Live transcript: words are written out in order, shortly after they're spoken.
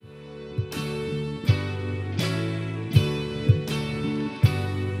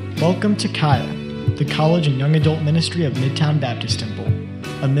Welcome to Kaya, the college and young adult ministry of Midtown Baptist Temple,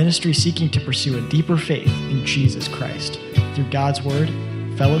 a ministry seeking to pursue a deeper faith in Jesus Christ through God's Word,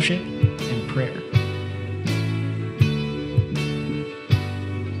 fellowship, and prayer.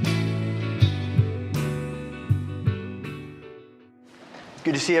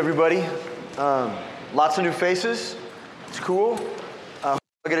 Good to see everybody. Lots of new faces. It's cool. I'll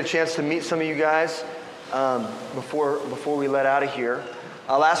get a chance to meet some of you guys before we let out of here.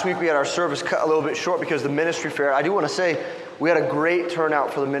 Last week we had our service cut a little bit short because of the ministry fair. I do want to say we had a great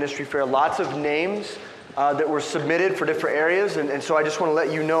turnout for the ministry fair. Lots of names that were submitted for different areas. And so I just want to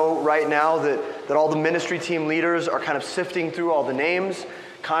let you know right now that all the ministry team leaders are kind of sifting through all the names,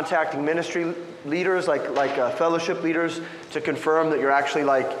 contacting ministry leaders like fellowship leaders to confirm that you're actually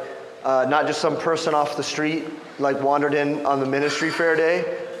not just some person off the street wandered in on the ministry fair day.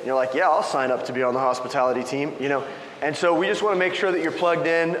 And you're like, yeah, I'll sign up to be on the hospitality team, And so we just want to make sure that you're plugged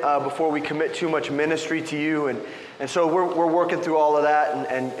in before we commit too much ministry to you. And so we're working through all of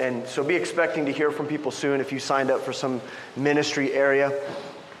that. And so be expecting to hear from people soon if you signed up for some ministry area.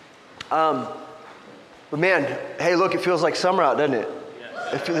 But man, hey, look, it feels like summer out, doesn't it?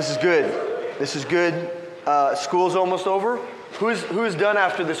 Yes. This is good. This is good. School's almost over. Who's done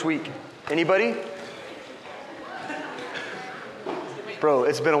after this week? Anybody? Bro,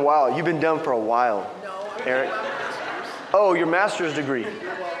 it's been a while. You've been done for a while. No, Eric. Oh, your master's degree.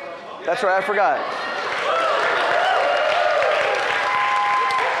 That's right, I forgot.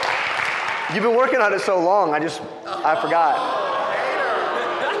 You've been working on it so long, I forgot.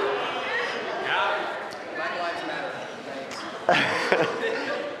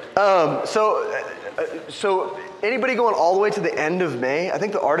 So anybody going all the way to the end of May? I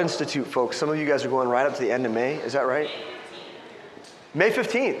think the Art Institute folks, some of you guys are going right up to the end of May. Is that right? May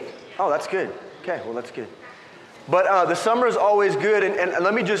 15th. Oh, that's good. Okay, well, that's good. But the summer is always good, and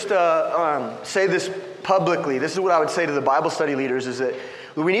let me just say this publicly. This is what I would say to the Bible study leaders, is that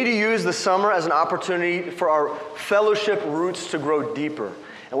we need to use the summer as an opportunity for our fellowship roots to grow deeper.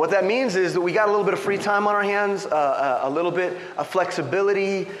 And what that means is that we got a little bit of free time on our hands, a little bit of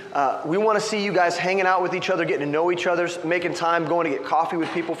flexibility. We want to see you guys hanging out with each other, getting to know each other, making time, going to get coffee with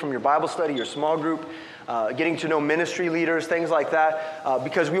people from your Bible study, your small group, getting to know ministry leaders, things like that,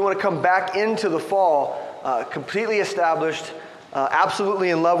 because we want to come back into the fall completely established,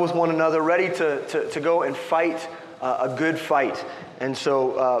 absolutely in love with one another, ready to go and fight a good fight. And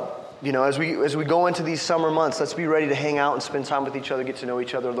so, as we go into these summer months, let's be ready to hang out and spend time with each other, get to know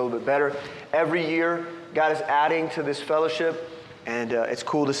each other a little bit better. Every year, God is adding to this fellowship, and it's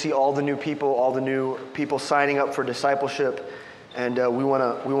cool to see all the new people signing up for discipleship, and we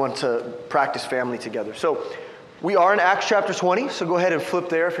want to practice family together. So we are in Acts chapter 20, so go ahead and flip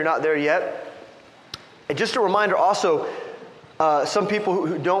there if you're not there yet. And just a reminder also, some people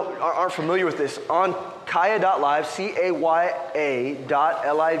who aren't familiar with this, on kaya.live, CAYA.live,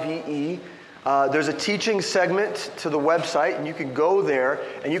 there's a teaching segment to the website, and you can go there,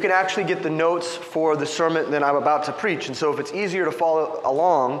 and you can actually get the notes for the sermon that I'm about to preach. And so if it's easier to follow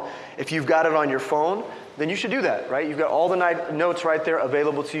along, if you've got it on your phone, then you should do that, right? You've got all the notes right there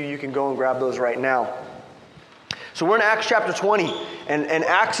available to you. You can go and grab those right now. So we're in Acts chapter 20, and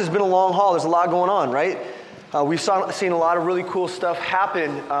Acts has been a long haul. There's a lot going on, right? We've seen a lot of really cool stuff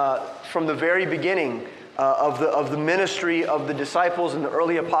happen from the very beginning of the ministry of the disciples and the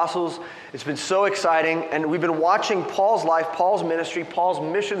early apostles. It's been so exciting, and we've been watching Paul's life, Paul's ministry, Paul's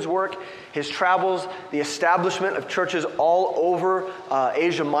missions work, his travels, the establishment of churches all over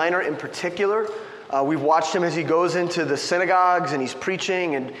Asia Minor in particular. We've watched him as he goes into the synagogues and he's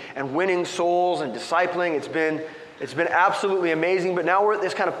preaching and winning souls and discipling. It's been absolutely amazing. But now we're at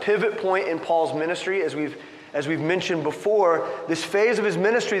this kind of pivot point in Paul's ministry, as we've mentioned before, this phase of his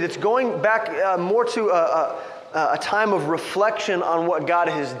ministry that's going back more to a time of reflection on what God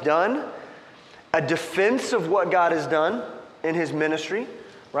has done, a defense of what God has done in his ministry,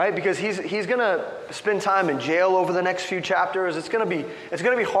 right? Because he's going to spend time in jail over the next few chapters. It's going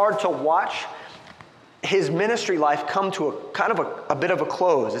to be hard to watch his ministry life come to a bit of a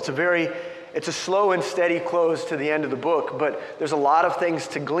close. It's a slow and steady close to the end of the book, but there's a lot of things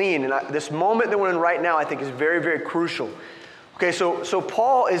to glean. And this moment that we're in right now, I think, is very, very crucial. Okay, so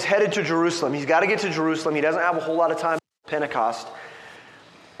Paul is headed to Jerusalem. He's got to get to Jerusalem. He doesn't have a whole lot of time for Pentecost.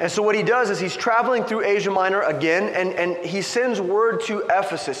 And so what he does is he's traveling through Asia Minor again, and he sends word to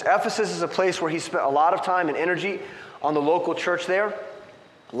Ephesus. Ephesus is a place where he spent a lot of time and energy on the local church there.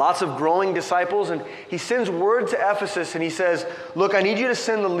 Lots of growing disciples, and he sends word to Ephesus, and he says, look, I need you to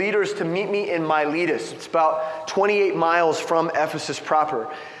send the leaders to meet me in Miletus. It's about 28 miles from Ephesus proper.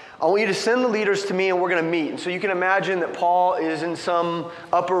 I want you to send the leaders to me and we're going to meet. And so you can imagine that Paul is in some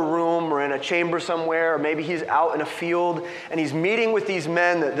upper room or in a chamber somewhere, or maybe he's out in a field and he's meeting with these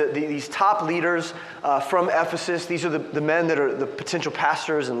men, these top leaders from Ephesus. These are the men that are the potential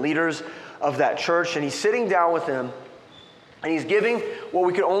pastors and leaders of that church. And he's sitting down with them and he's giving what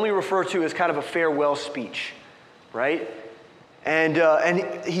we could only refer to as kind of a farewell speech, right?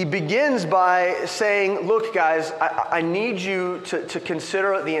 And he begins by saying, look, guys, I need you to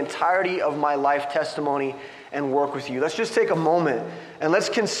consider the entirety of my life testimony and work with you. Let's just take a moment and let's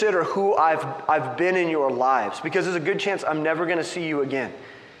consider who I've been in your lives, because there's a good chance I'm never going to see you again.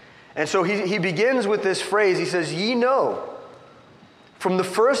 And so he begins with this phrase. He says, ye know, from the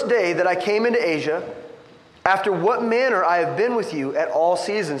first day that I came into Asia, after what manner I have been with you at all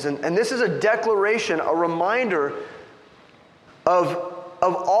seasons. And this is a declaration, a reminder of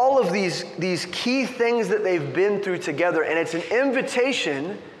all of these key things that they've been through together. And it's an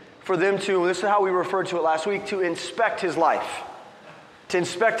invitation for them to, this is how we referred to it last week, to inspect his life, to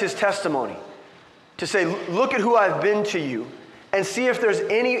inspect his testimony, to say, look at who I've been to you, and see if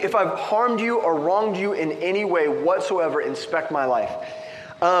if I've harmed you or wronged you in any way whatsoever, inspect my life.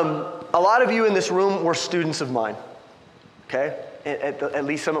 A lot of you in this room were students of mine, okay, at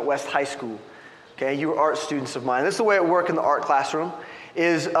Lee Summit West High School. Okay, you were art students of mine. This is the way it worked in the art classroom,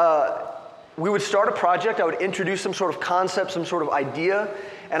 is we would start a project. I would introduce some sort of concept, some sort of idea,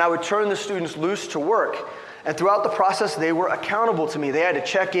 and I would turn the students loose to work. And throughout the process, they were accountable to me. They had to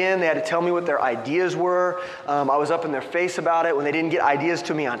check in. They had to tell me what their ideas were. I was up in their face about it. When they didn't get ideas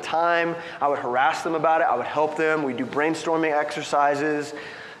to me on time, I would harass them about it. I would help them. We'd do brainstorming exercises.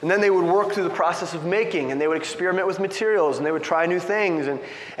 And then they would work through the process of making, and they would experiment with materials, and they would try new things.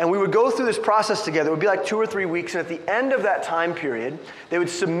 And we would go through this process together. It would be like 2 or 3 weeks, and at the end of that time period, they would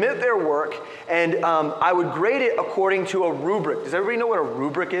submit their work, and I would grade it according to a rubric. Does everybody know what a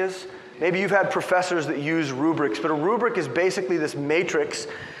rubric is? Maybe you've had professors that use rubrics, but a rubric is basically this matrix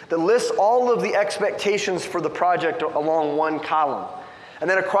that lists all of the expectations for the project along one column. And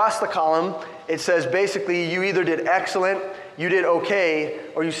then across the column, it says basically you either did excellent, you did okay,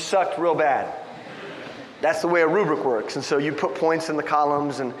 or you sucked real bad. That's the way a rubric works. And so you put points in the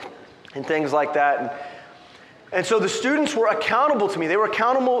columns and things like that. And so the students were accountable to me. They were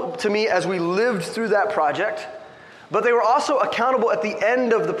accountable to me as we lived through that project. But they were also accountable at the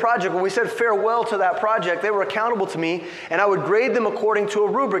end of the project. When we said farewell to that project, they were accountable to me, and I would grade them according to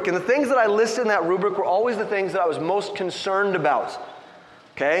a rubric. And the things that I listed in that rubric were always the things that I was most concerned about.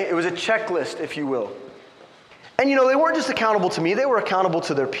 Okay? It was a checklist, if you will. And they weren't just accountable to me, they were accountable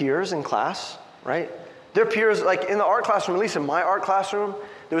to their peers in class, right? Their peers, like in the art classroom, at least in my art classroom,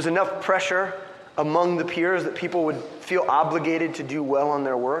 there was enough pressure among the peers that people would feel obligated to do well on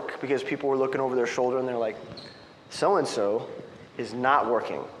their work because people were looking over their shoulder and they're like, so-and-so is not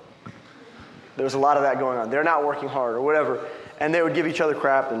working. There was a lot of that going on. They're not working hard or whatever. And they would give each other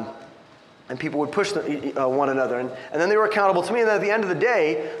crap, and people would push one another. And then they were accountable to me. And then at the end of the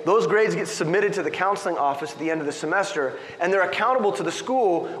day, those grades get submitted to the counseling office at the end of the semester, and they're accountable to the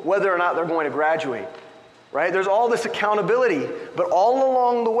school whether or not they're going to graduate. Right? There's all this accountability, but all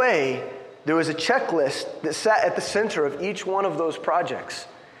along the way, there was a checklist that sat at the center of each one of those projects.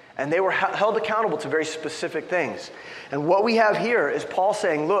 And they were held accountable to very specific things. And what we have here is Paul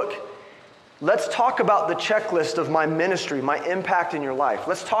saying, look, let's talk about the checklist of my ministry, my impact in your life.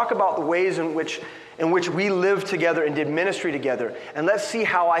 Let's talk about the ways in which we lived together and did ministry together. And let's see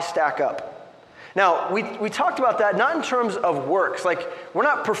how I stack up. Now, we talked about that not in terms of works. Like, we're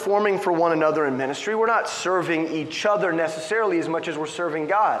not performing for one another in ministry. We're not serving each other necessarily as much as we're serving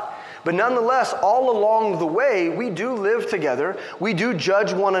God. But nonetheless, all along the way, we do live together. We do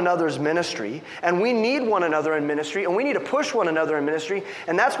judge one another's ministry. And we need one another in ministry. And we need to push one another in ministry.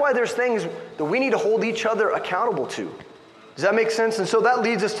 And that's why there's things that we need to hold each other accountable to. Does that make sense? And so that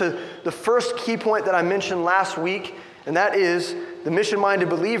leads us to the first key point that I mentioned last week. And that is the mission-minded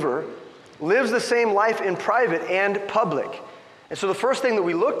believer lives the same life in private and public. And so the first thing that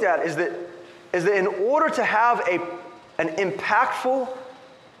we looked at is that in order to have an impactful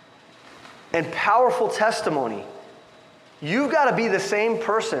and powerful testimony, you've got to be the same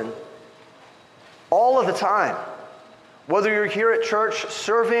person all of the time. Whether you're here at church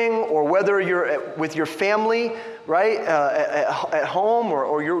serving or whether you're with your family, right, at home,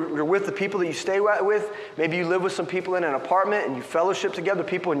 or you're with the people that you stay with. Maybe you live with some people in an apartment and you fellowship together,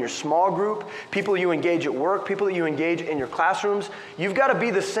 people in your small group, people you engage at work, people that you engage in your classrooms. You've got to be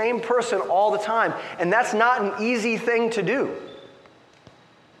the same person all the time. And that's not an easy thing to do.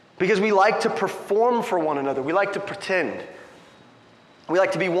 Because we like to perform for one another. We like to pretend. We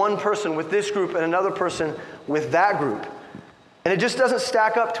like to be one person with this group and another person with that group. And it just doesn't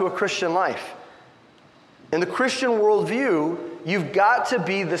stack up to a Christian life. In the Christian worldview, you've got to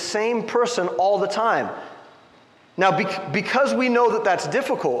be the same person all the time. Now, because we know that that's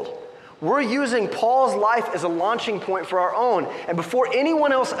difficult, we're using Paul's life as a launching point for our own. And before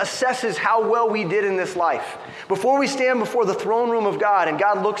anyone else assesses how well we did in this life, before we stand before the throne room of God and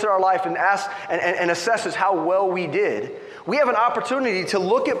God looks at our life and asks and assesses how well we did, we have an opportunity to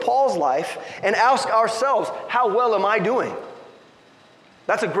look at Paul's life and ask ourselves, how well am I doing?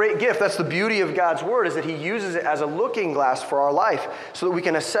 That's a great gift. That's the beauty of God's word, is that he uses it as a looking glass for our life so that we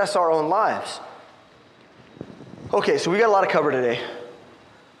can assess our own lives. Okay, so we got a lot to cover today.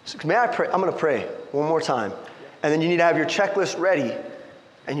 So may I pray? I'm going to pray one more time. And then you need to have your checklist ready.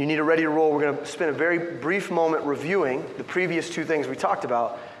 And you need it ready to roll. We're going to spend a very brief moment reviewing the previous two things we talked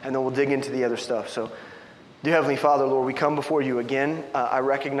about, and then we'll dig into the other stuff. So, dear Heavenly Father, Lord, we come before you again. I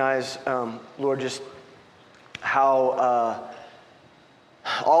recognize, Lord, just how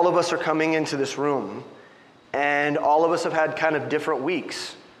all of us are coming into this room, and all of us have had kind of different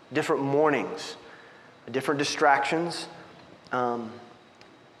weeks, different mornings, different distractions.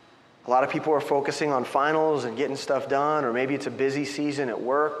 A lot of people are focusing on finals and getting stuff done, or maybe it's a busy season at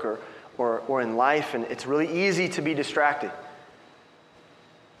work or in life, and it's really easy to be distracted.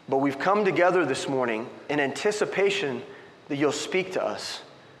 But we've come together this morning in anticipation that you'll speak to us.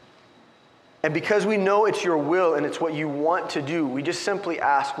 And because we know it's your will and it's what you want to do, we just simply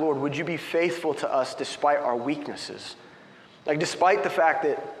ask, Lord, would you be faithful to us despite our weaknesses? Like, despite the fact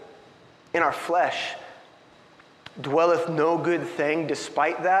that in our flesh dwelleth no good thing,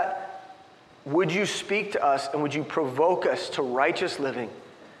 despite that, would you speak to us and would you provoke us to righteous living,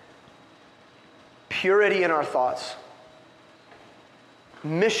 purity in our thoughts,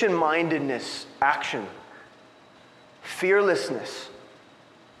 mission-mindedness, action, fearlessness?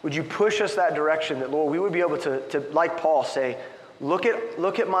 Would you push us that direction that, Lord, we would be able to like Paul, say, look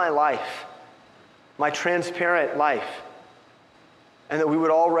at my life, my transparent life, and that we would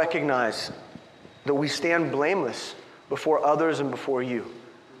all recognize that we stand blameless before others and before you.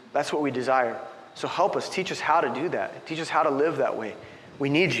 That's what we desire. So help us. Teach us how to do that. Teach us how to live that way. We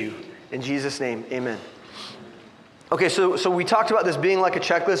need you. In Jesus' name, amen. Okay, so we talked about this being like a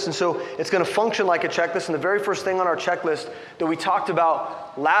checklist, and so it's going to function like a checklist. And the very first thing on our checklist that we talked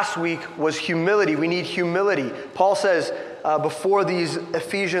about last week was humility. We need humility. Paul says before these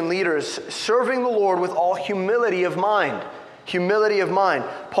Ephesian leaders, serving the Lord with all humility of mind. Humility of mind.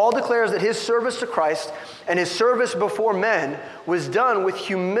 Paul declares that his service to Christ and his service before men was done with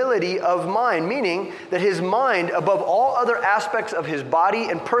humility of mind, meaning that his mind, above all other aspects of his body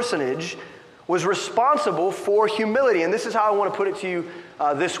and personage, was responsible for humility. And this is how I want to put it to you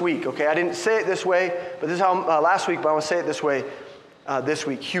this week, okay? I didn't say it this way, but this is how last week, but I want to say it this way this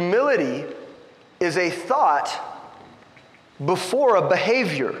week. Humility is a thought before a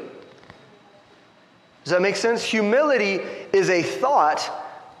behavior. Does that make sense? Humility is a thought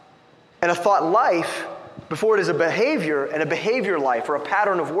and a thought life before it is a behavior and a behavior life or a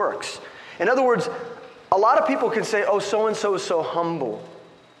pattern of works. In other words, a lot of people can say, oh, so-and-so is so humble,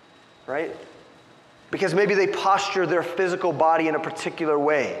 right? Because maybe they posture their physical body in a particular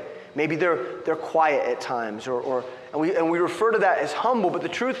way. Maybe they're quiet at times, and we refer to that as humble, but the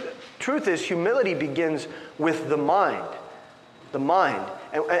truth is humility begins with the mind. The mind.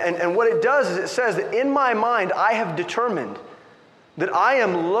 And what it does is it says that in my mind I have determined that I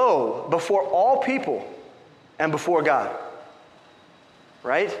am low before all people and before God.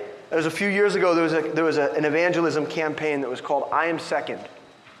 Right? It was a few years ago, there was an evangelism campaign that was called I Am Second.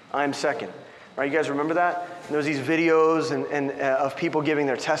 I Am Second. Right? You guys remember that? And there was these videos and of people giving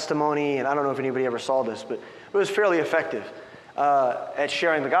their testimony, and I don't know if anybody ever saw this, but it was fairly effective at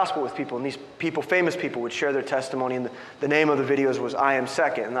sharing the gospel with people. And these people, famous people, would share their testimony, and the name of the videos was I Am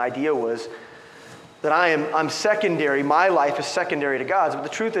Second. And the idea was that I'm secondary, my life is secondary to God's. But the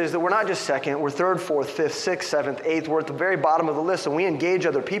truth is that we're not just second, we're third, fourth, fifth, sixth, seventh, eighth. We're at the very bottom of the list, and we engage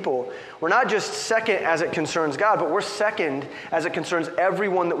other people. We're not just second as it concerns God, but we're second as it concerns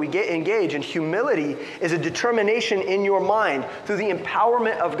everyone that we engage. And humility is a determination in your mind through the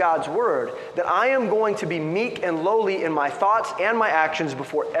empowerment of God's word that I am going to be meek and lowly in my thoughts and my actions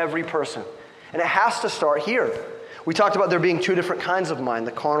before every person. And it has to start here. We talked about there being two different kinds of mind,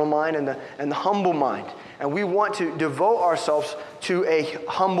 the carnal mind and the humble mind. And we want to devote ourselves to a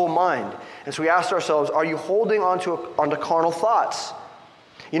humble mind. And so we asked ourselves, are you holding onto carnal thoughts?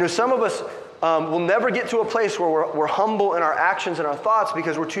 You know, some of us will never get to a place where we're humble in our actions and our thoughts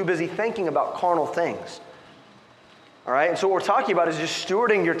because we're too busy thinking about carnal things. All right? And so what we're talking about is just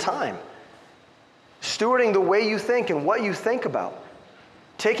stewarding your time. Stewarding the way you think and what you think about.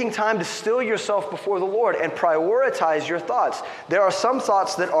 taking time to still yourself before the Lord and prioritize your thoughts. There are some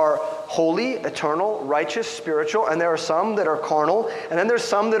thoughts that are holy, eternal, righteous, spiritual, and there are some that are carnal, and then there's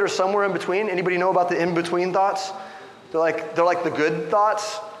some that are somewhere in between. Anybody know about the in-between thoughts? They're like the good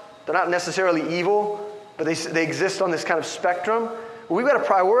thoughts. They're not necessarily evil, but they exist on this kind of spectrum. We've got to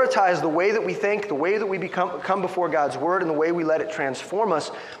prioritize the way that we think, the way that we come before God's Word, and the way we let it transform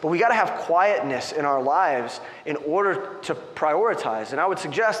us. But we got to have quietness in our lives in order to prioritize. And I would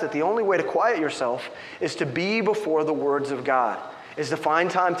suggest that the only way to quiet yourself is to be before the words of God, is to find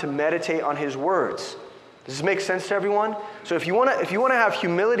time to meditate on His words. Does this make sense to everyone? So if you want to have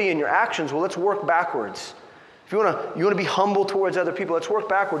humility in your actions, well, let's work backwards. If you want to be humble towards other people, let's work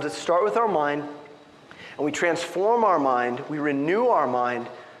backwards. Let's start with our mind. And we transform our mind, we renew our mind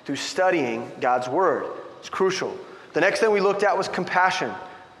through studying God's Word. It's crucial. The next thing we looked at was compassion.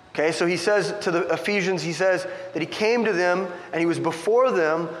 Okay, so he says to the Ephesians, he says that he came to them and he was before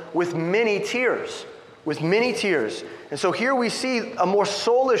them with many tears. With many tears. And so here we see a more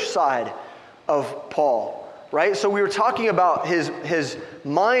soulish side of Paul, right? So we were talking about his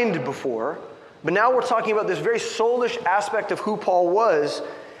mind before, but now we're talking about this very soulish aspect of who Paul was,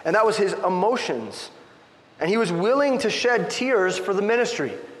 and that was his emotions. And he was willing to shed tears for the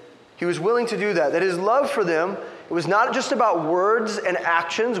ministry. He was willing to do that. That his love for them, it was not just about words and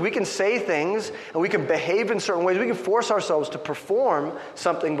actions. We can say things and we can behave in certain ways. We can force ourselves to perform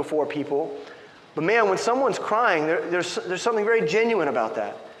something before people. But man, when someone's crying, there's something very genuine about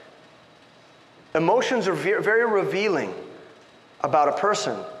that. Emotions are very revealing about a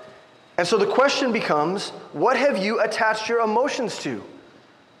person. And so the question becomes, what have you attached your emotions to?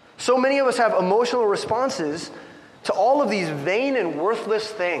 So many of us have emotional responses to all of these vain and worthless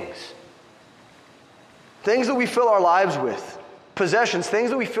things. Things that we fill our lives with. Possessions,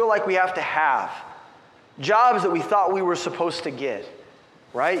 things that we feel like we have to have. Jobs that we thought we were supposed to get.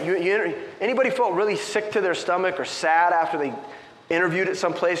 Right? Anybody felt really sick to their stomach or sad after they interviewed at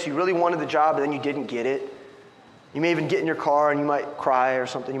some place? You really wanted the job, but then you didn't get it. You may even get in your car and you might cry or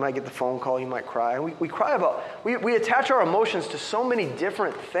something. You might get the phone call, you might cry. And we cry about, we attach our emotions to so many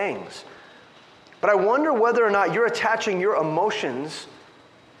different things. But I wonder whether or not you're attaching your emotions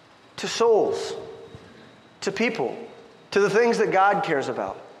to souls, to people, to the things that God cares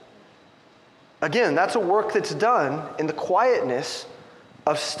about. Again, that's a work that's done in the quietness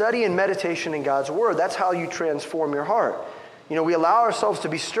of study and meditation in God's Word. That's how you transform your heart. You know, we allow ourselves to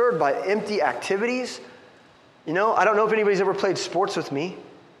be stirred by empty activities. You know, I don't know if anybody's ever played sports with me,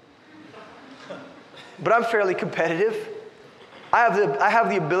 but I'm fairly competitive. I have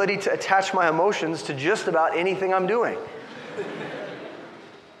the ability to attach my emotions to just about anything I'm doing.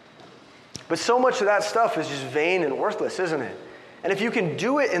 But so much of that stuff is just vain and worthless, isn't it? And if you can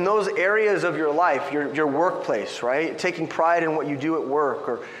do it in those areas of your life, your workplace, right? Taking pride in what you do at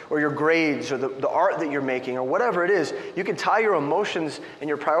work or your grades or the art that you're making or whatever it is, you can tie your emotions and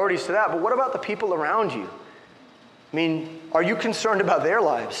your priorities to that. But what about the people around you? I mean, are you concerned about their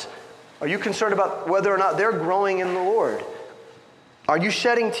lives? Are you concerned about whether or not they're growing in the Lord? Are you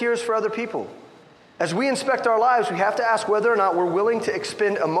shedding tears for other people? As we inspect our lives, we have to ask whether or not we're willing to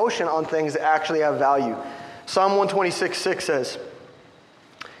expend emotion on things that actually have value. Psalm 126:6 says,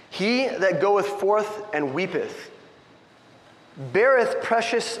 "He that goeth forth and weepeth beareth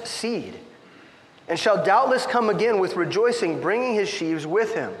precious seed, and shall doubtless come again with rejoicing, bringing his sheaves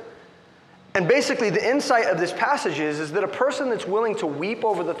with him." And basically, the insight of this passage is that a person that's willing to weep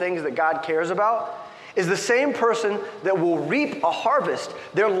over the things that God cares about is the same person that will reap a harvest.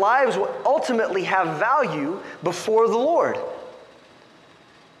 Their lives will ultimately have value before the Lord.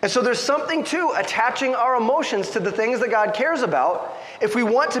 And so there's something to attaching our emotions to the things that God cares about if we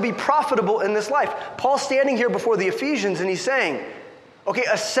want to be profitable in this life. Paul's standing here before the Ephesians and he's saying, okay,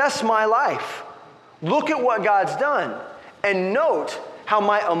 assess my life. Look at what God's done and note how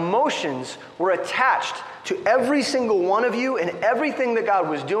my emotions were attached to every single one of you and everything that God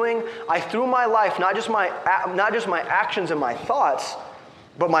was doing. I threw my life, not just my actions and my thoughts,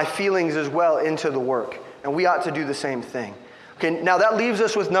 but my feelings as well into the work. And we ought to do the same thing. Okay, now that leaves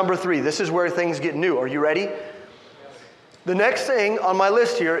us with number 3. This is where things get new. Are you ready? The next thing on my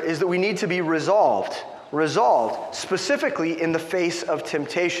list here is that we need to be resolved. Resolved, specifically in the face of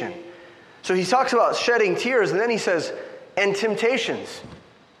temptation. So he talks about shedding tears, and then he says, and temptations.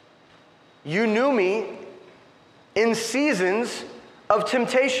 You knew me in seasons of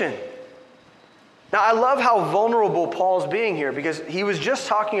temptation. Now, I love how vulnerable Paul's being here, because he was just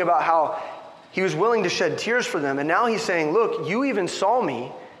talking about how he was willing to shed tears for them. And now he's saying, look, you even saw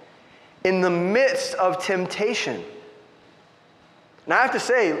me in the midst of temptation. Now, I have to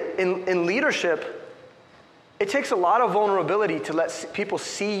say, in leadership, It takes a lot of vulnerability to let people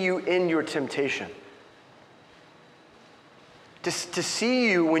see you in your temptation. To see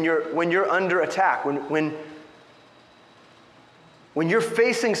you when you're under attack, when you're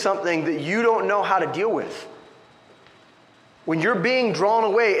facing something that you don't know how to deal with. When you're being drawn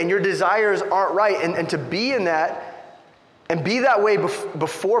away and your desires aren't right, and to be in that and be that way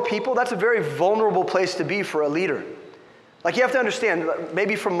before people, that's a very vulnerable place to be for a leader. Like, you have to understand,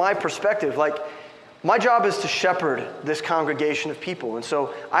 maybe from my perspective, like, my job is to shepherd this congregation of people. And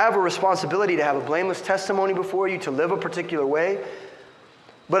so I have a responsibility to have a blameless testimony before you, to live a particular way.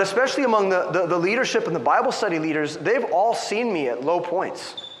 But especially among the leadership and the Bible study leaders, they've all seen me at low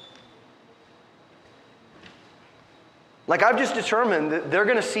points. Like, I've just determined that they're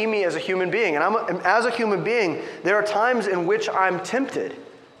going to see me as a human being. And as a human being, there are times in which I'm tempted.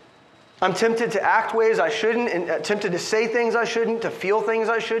 I'm tempted to act ways I shouldn't, and tempted to say things I shouldn't, to feel things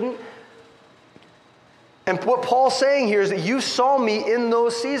I shouldn't. And what Paul's saying here is that you saw me in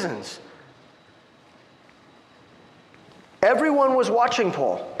those seasons. Everyone was watching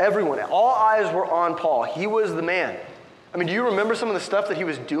Paul. Everyone. All eyes were on Paul. He was the man. I mean, do you remember some of the stuff that he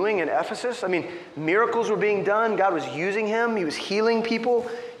was doing in Ephesus? I mean, miracles were being done. God was using him. He was healing people.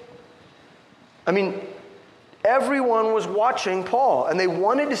 I mean, everyone was watching Paul, and they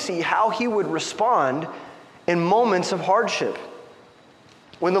wanted to see how he would respond in moments of hardship.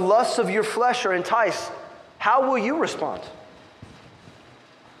 When the lusts of your flesh are enticed, how will you respond?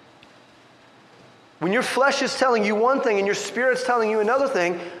 When your flesh is telling you one thing and your spirit's telling you another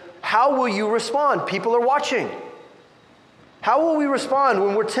thing, how will you respond? People are watching. How will we respond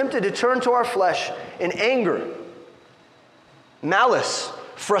when we're tempted to turn to our flesh in anger, malice,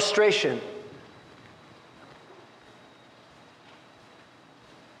 frustration?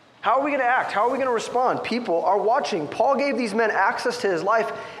 How are we going to act? How are we going to respond? People are watching. Paul gave these men access to his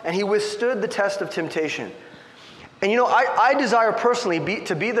life, and he withstood the test of temptation. And I desire personally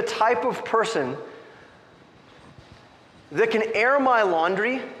to be the type of person that can air my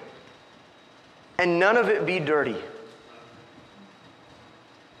laundry and none of it be dirty.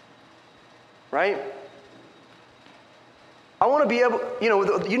 Right? I want to be able,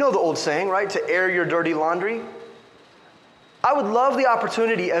 you know the old saying, right? To air your dirty laundry. I would love the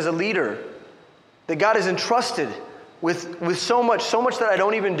opportunity as a leader that God has entrusted with so much that I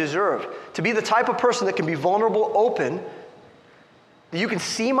don't even deserve, to be the type of person that can be vulnerable, open, that you can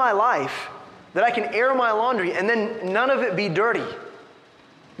see my life, that I can air my laundry, and then none of it be dirty.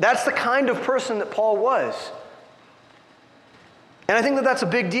 That's the kind of person that Paul was. And I think that that's a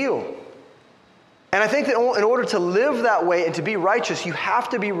big deal. And I think that in order to live that way and to be righteous, you have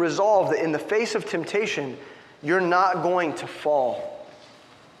to be resolved that in the face of temptation, you're not going to fall.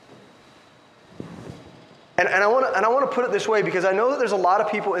 And I want to put it this way, because I know that there's a lot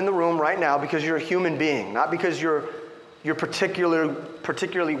of people in the room right now because you're a human being, not because you're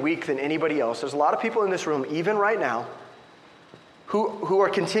particularly weak than anybody else. There's a lot of people in this room, even right now, who are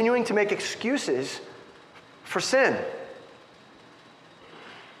continuing to make excuses for sin.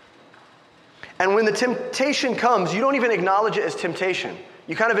 And when the temptation comes, you don't even acknowledge it as temptation.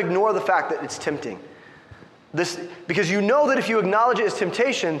 You kind of ignore the fact that it's tempting. Because you know that if you acknowledge it as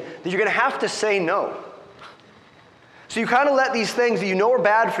temptation, that you're going to have to say no. So you kind of let these things that you know are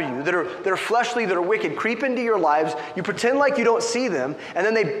bad for you, that are fleshly, that are wicked, creep into your lives. You pretend like you don't see them, and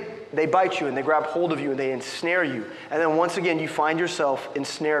then they bite you, and they grab hold of you, and they ensnare you. And then once again, you find yourself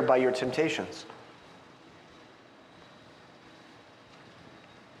ensnared by your temptations.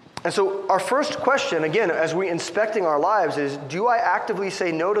 And so our first question, again, as we're inspecting our lives is, do I actively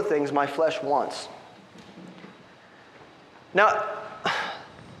say no to things my flesh wants? Now,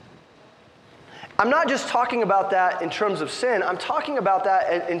 I'm not just talking about that in terms of sin. I'm talking about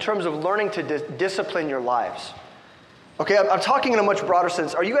that in terms of learning to discipline your lives. Okay, I'm talking in a much broader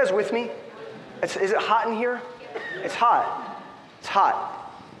sense. Are you guys with me? Is it hot in here? It's hot. It's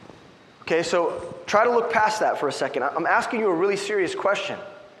hot. Okay, so try to look past that for a second. I'm asking you a really serious question.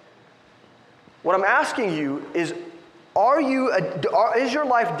 What I'm asking you is, is your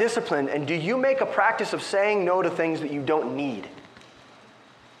life disciplined, and do you make a practice of saying no to things that you don't need?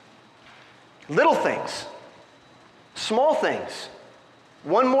 Little things, small things,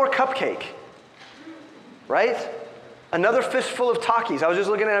 one more cupcake, right? Another fistful of Takis. I was just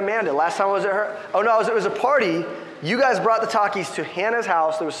looking at Amanda. Last time I was at her. Oh no, it was a party. You guys brought the Takis to Hannah's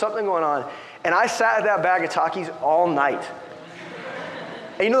house. There was something going on, and I sat at that bag of Takis all night.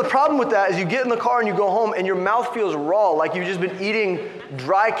 And the problem with that is you get in the car and you go home and your mouth feels raw, like you've just been eating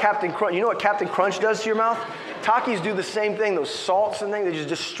dry Captain Crunch. You know what Captain Crunch does to your mouth? Takis do the same thing. Those salts and things, they just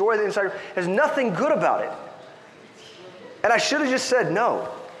destroy the inside. There's nothing good about it. And I should have just said no.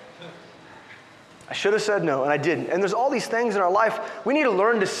 I should have said no, and I didn't. And there's all these things in our life. We need to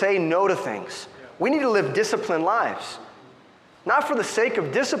learn to say no to things. We need to live disciplined lives. Not for the sake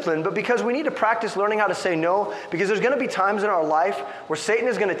of discipline, but because we need to practice learning how to say no, because there's going to be times in our life where Satan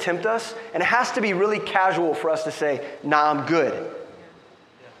is going to tempt us, and it has to be really casual for us to say, nah, I'm good.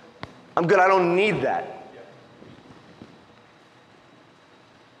 I'm good, I don't need that.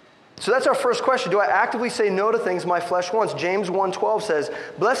 So that's our first question. Do I actively say no to things my flesh wants? James 1:12 says,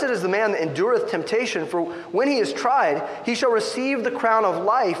 "Blessed is the man that endureth temptation, for when he is tried, he shall receive the crown of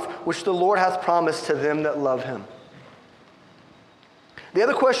life which the Lord hath promised to them that love him." The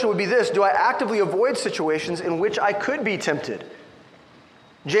other question would be this: do I actively avoid situations in which I could be tempted?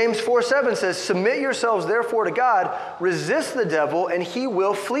 James 4:7 says, "Submit yourselves therefore to God, resist the devil, and he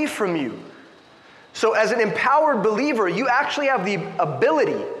will flee from you." So as an empowered believer, you actually have the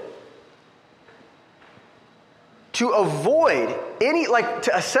ability to avoid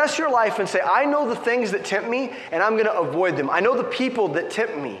to assess your life and say, I know the things that tempt me, and I'm going to avoid them. I know the people that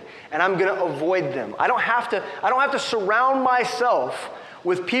tempt me, and I'm going to avoid them. I don't have to surround myself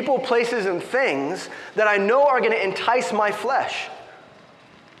with people, places, and things that I know are going to entice my flesh.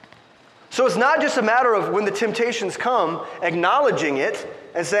 So it's not just a matter of when the temptations come, acknowledging it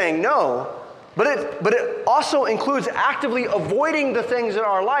and saying no, but it also includes actively avoiding the things in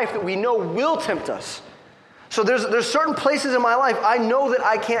our life that we know will tempt us. So there's certain places in my life I know that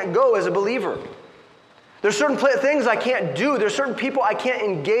I can't go as a believer. There's certain things I can't do. There's certain people I can't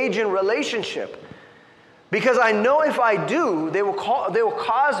engage in relationship. Because I know if I do, they will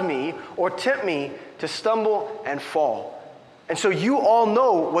cause me or tempt me to stumble and fall. And so you all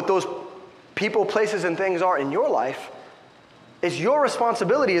know what those people, places, and things are in your life. It's your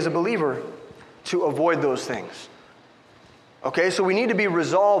responsibility as a believer to avoid those things. Okay, so we need to be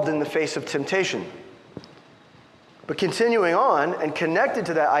resolved in the face of temptation. But continuing on and connected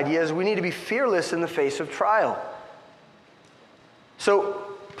to that idea is we need to be fearless in the face of trial.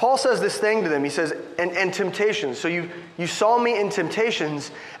 So Paul says this thing to them. He says, and temptations. So you saw me in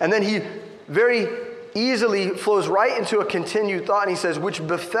temptations, and then he very easily flows right into a continued thought, and he says, which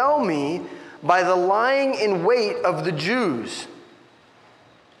befell me by the lying in wait of the Jews.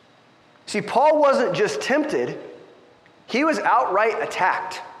 See, Paul wasn't just tempted, he was outright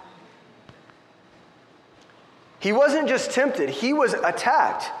attacked. He wasn't just tempted, he was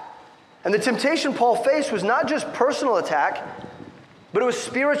attacked. And the temptation Paul faced was not just personal attack, but it was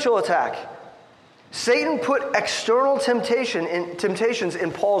spiritual attack. Satan put external temptations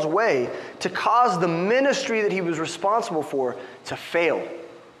in Paul's way to cause the ministry that he was responsible for to fail.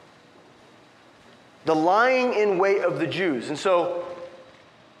 The lying in wait of the Jews. And so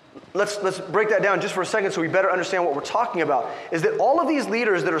let's break that down just for a second so we better understand what we're talking about. Is that all of these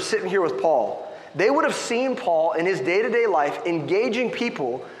leaders that are sitting here with Paul, they would have seen Paul in his day-to-day life engaging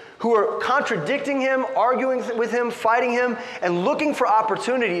people who are contradicting him, arguing with him, fighting him, and looking for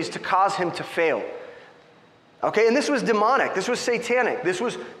opportunities to cause him to fail. Okay, and this was demonic, this was satanic, this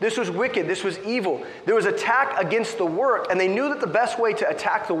was wicked, this was evil. There was attack against the work, and they knew that the best way to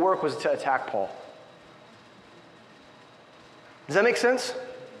attack the work was to attack Paul. Does that make sense?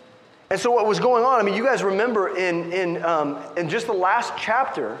 And so what was going on, I mean, you guys remember in just the last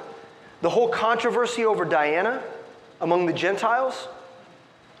chapter, the whole controversy over Diana among the Gentiles.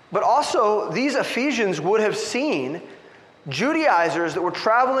 But also, these Ephesians would have seen Judaizers that were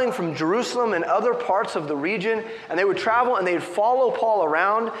traveling from Jerusalem and other parts of the region, and they would travel and they would follow Paul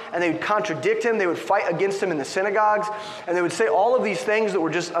around, and they would contradict him, they would fight against him in the synagogues, and they would say all of these things that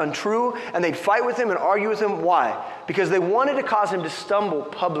were just untrue, and they'd fight with him and argue with him. Why? Because they wanted to cause him to stumble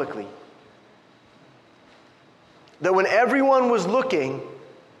publicly. That when everyone was looking,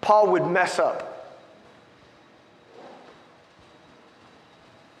 Paul would mess up.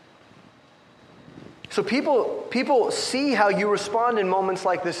 So people see how you respond in moments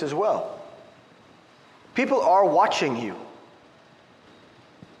like this as well. People are watching you.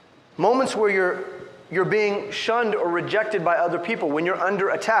 Moments where you're being shunned or rejected by other people, when you're under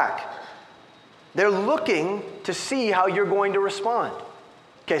attack. They're looking to see how you're going to respond.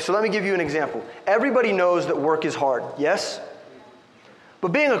 Okay, so let me give you an example. Everybody knows that work is hard, yes?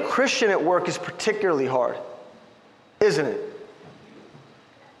 But being a Christian at work is particularly hard, isn't it?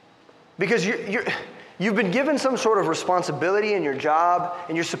 Because you've been given some sort of responsibility in your job,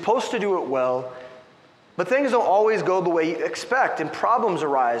 and you're supposed to do it well, but things don't always go the way you expect, and problems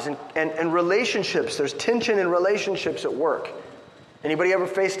arise, and relationships, there's tension in relationships at work. Anybody ever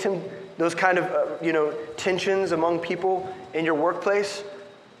faced those kind of tensions among people in your workplace?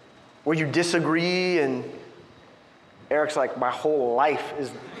 Where you disagree, and Eric's like, my whole life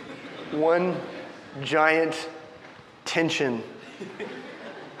is one giant tension.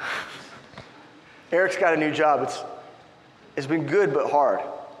 Eric's got a new job. It's been good but hard.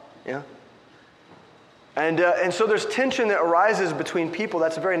 Yeah? And so there's tension that arises between people.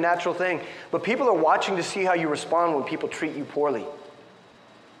 That's a very natural thing. But people are watching to see how you respond when people treat you poorly.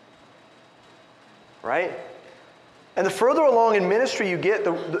 Right? And the further along in ministry you get,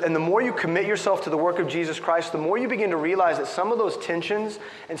 and the more you commit yourself to the work of Jesus Christ, the more you begin to realize that some of those tensions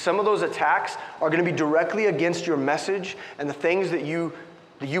and some of those attacks are going to be directly against your message and the things that you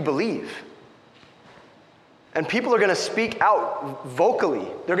believe. And people are going to speak out vocally.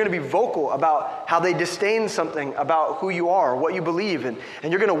 They're going to be vocal about how they disdain something about who you are, what you believe, and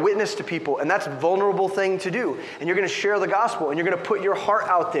you're going to witness to people, and that's a vulnerable thing to do. And you're going to share the gospel, and you're going to put your heart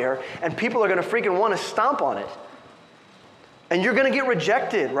out there, and people are going to freaking want to stomp on it. And you're going to get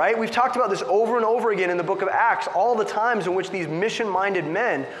rejected, right? We've talked about this over and over again in the book of Acts, all the times in which these mission-minded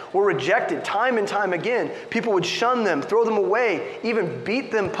men were rejected time and time again. People would shun them, throw them away, even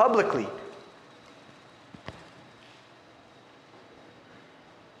beat them publicly.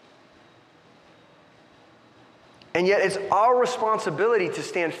 And yet it's our responsibility to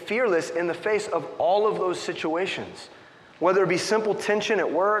stand fearless in the face of all of those situations. Whether it be simple tension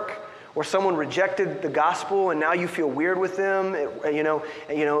at work, or someone rejected the gospel and now you feel weird with them,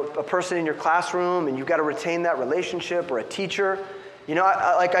 a person in your classroom and you've got to retain that relationship, or a teacher.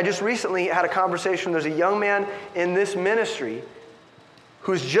 I just recently had a conversation. There's a young man in this ministry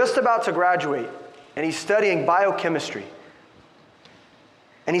who's just about to graduate, and he's studying biochemistry.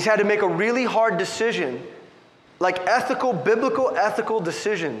 And he's had to make a really hard decision, like biblical ethical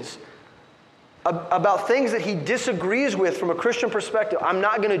decisions about things that he disagrees with from a Christian perspective. I'm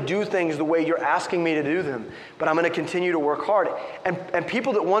not going to do things the way you're asking me to do them, but I'm going to continue to work hard. And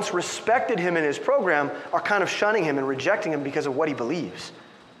people that once respected him in his program are kind of shunning him and rejecting him because of what he believes.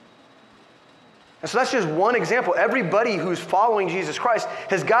 And so that's just one example. Everybody who's following Jesus Christ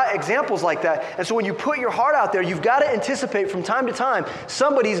has got examples like that. And so when you put your heart out there, you've got to anticipate from time to time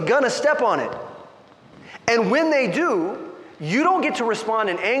somebody's going to step on it. And when they do, you don't get to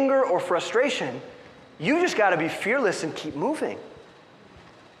respond in anger or frustration. You just got to be fearless and keep moving.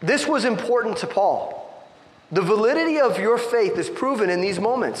 This was important to Paul. The validity of your faith is proven in these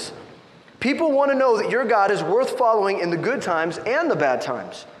moments. People want to know that your God is worth following in the good times and the bad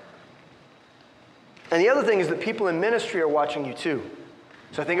times. And the other thing is that people in ministry are watching you too.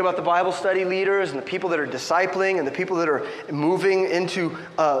 So I think about the Bible study leaders and the people that are discipling and the people that are moving into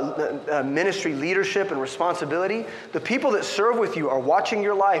ministry leadership and responsibility. The people that serve with you are watching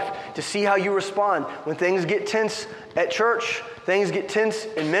your life to see how you respond. When things get tense at church, things get tense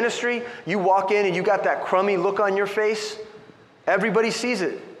in ministry, you walk in and you got that crummy look on your face. Everybody sees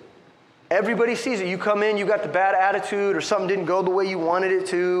it. Everybody sees it. You come in, you got the bad attitude, or something didn't go the way you wanted it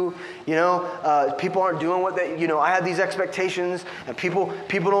to. People aren't doing what they, I had these expectations, and people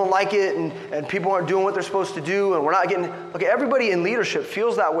don't like it, and people aren't doing what they're supposed to do, and we're not getting. Okay, everybody in leadership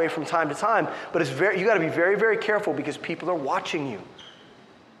feels that way from time to time, but you got to be very, very careful because people are watching you.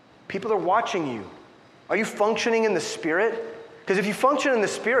 People are watching you. Are you functioning in the Spirit? Because if you function in the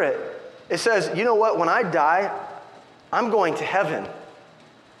Spirit, it says, you know what? When I die, I'm going to heaven.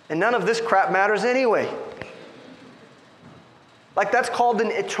 And none of this crap matters anyway. Like, that's called an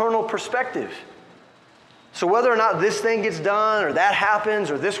eternal perspective. So whether or not this thing gets done, or that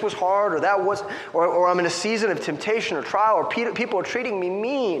happens, or this was hard, or that was, or I'm in a season of temptation or trial, or people are treating me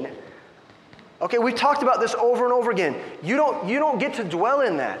mean. Okay, we've talked about this over and over again. You don't get to dwell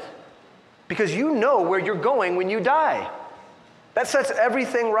in that because you know where you're going when you die. That sets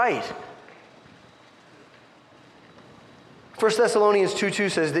everything right. 1 Thessalonians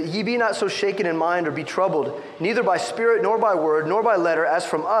 2:2 says that ye be not so shaken in mind or be troubled, neither by spirit nor by word nor by letter, as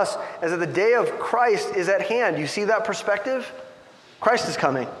from us, as that the day of Christ is at hand. You see that perspective? Christ is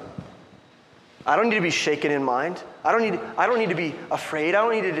coming. I don't need to be shaken in mind. I don't need to be afraid. I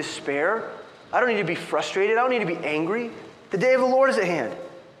don't need to despair. I don't need to be frustrated. I don't need to be angry. The day of the Lord is at hand.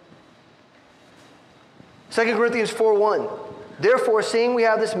 2 Corinthians 4:1. Therefore, seeing we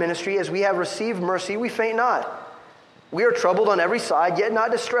have this ministry, as we have received mercy, we faint not. We are troubled on every side, yet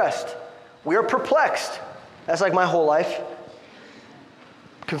not distressed. We are perplexed. That's like my whole life.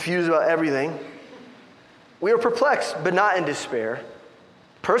 Confused about everything. We are perplexed, but not in despair.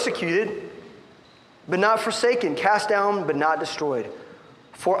 Persecuted, but not forsaken. Cast down, but not destroyed.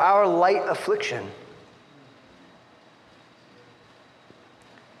 For our light affliction,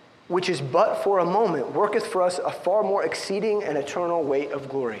 which is but for a moment, worketh for us a far more exceeding and eternal weight of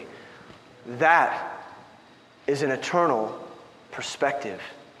glory. That is an eternal perspective.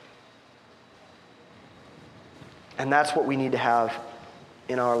 And that's what we need to have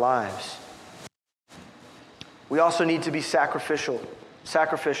in our lives. We also need to be sacrificial.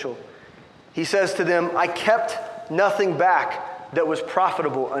 He says to them, I kept nothing back that was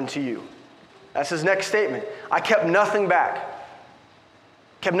profitable unto you. That's his next statement. I kept nothing back.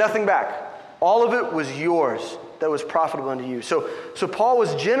 Kept nothing back. All of it was yours that was profitable unto you. So Paul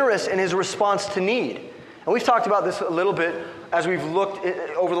was generous in his response to need. And we've talked about this a little bit as we've looked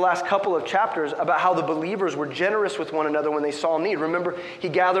over the last couple of chapters about how the believers were generous with one another when they saw need. Remember, he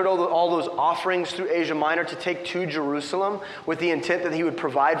gathered all those offerings through Asia Minor to take to Jerusalem with the intent that he would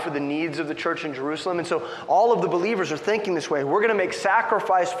provide for the needs of the church in Jerusalem. And so all of the believers are thinking this way. We're going to make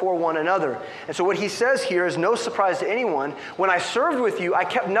sacrifice for one another. And so what he says here is no surprise to anyone. When I served with you, I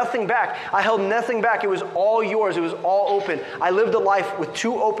kept nothing back. I held nothing back. It was all yours. It was all open. I lived a life with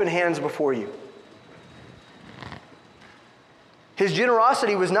two open hands before you. His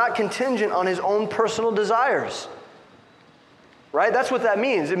generosity was not contingent on his own personal desires. Right? That's what that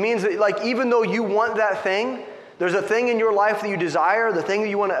means. It means that, like, even though you want that thing, there's a thing in your life that you desire, the thing that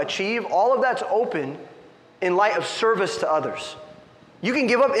you want to achieve, all of that's open in light of service to others. You can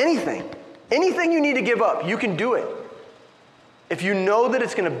give up anything. Anything you need to give up, you can do it. If you know that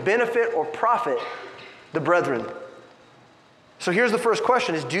it's going to benefit or profit the brethren. So here's the first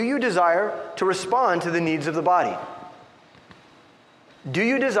question is, do you desire to respond to the needs of the body? Do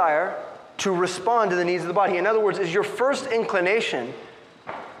you desire to respond to the needs of the body? In other words, is your first inclination,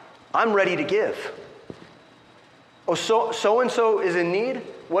 I'm ready to give. Oh, so-and-so is in need?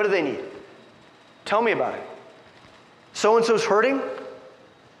 What do they need? Tell me about it. So-and-so's hurting?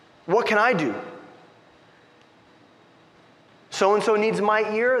 What can I do? So-and-so needs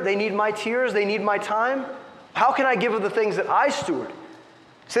my ear. They need my tears. They need my time. How can I give of the things that I steward?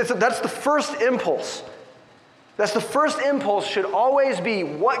 See, that's the first impulse. That's the first impulse should always be,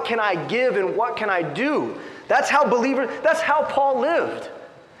 what can I give and what can I do? That's how Paul lived.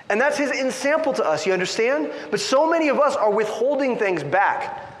 And that's his ensample to us, you understand? But so many of us are withholding things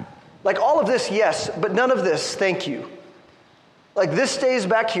back. Like all of this, yes, but none of this, thank you. Like this stays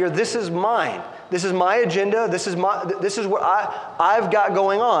back here, this is mine. This is my agenda, this is what I've got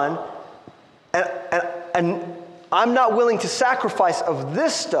going on. And I'm not willing to sacrifice of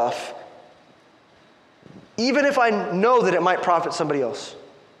this stuff even if I know that it might profit somebody else.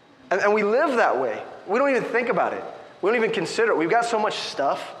 And we live that way. We don't even think about it. We don't even consider it. We've got so much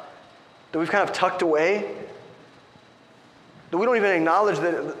stuff that we've kind of tucked away that we don't even acknowledge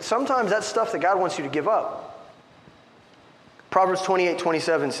that sometimes that's stuff that God wants you to give up. Proverbs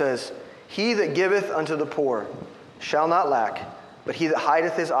 28:27 says, He that giveth unto the poor shall not lack, but he that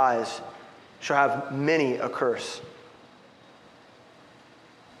hideth his eyes shall have many a curse.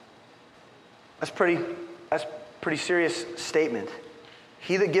 That's pretty serious statement.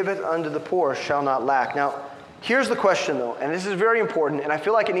 He that giveth unto the poor shall not lack. Now, here's the question though, and this is very important, and I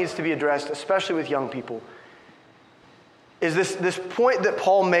feel like it needs to be addressed, especially with young people, is this point that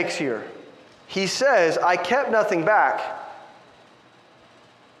Paul makes here. He says, I kept nothing back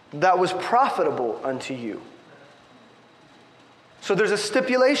that was profitable unto you. So there's a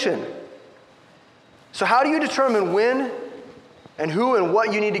stipulation. So how do you determine when and who and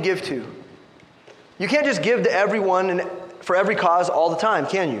what you need to give to? You can't just give to everyone and for every cause all the time,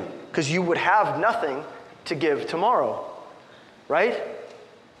 can you? Because you would have nothing to give tomorrow, right?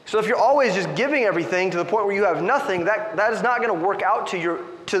 So if you're always just giving everything to the point where you have nothing, that is not going to work out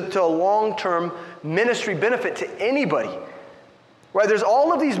to a long-term ministry benefit to anybody, right? There's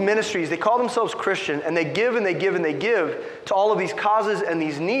all of these ministries, they call themselves Christian, and they give and they give and they give to all of these causes and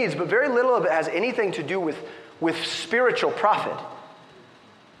these needs, but very little of it has anything to do with spiritual profit.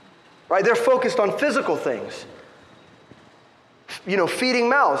 Right? They're focused on physical things. You know, feeding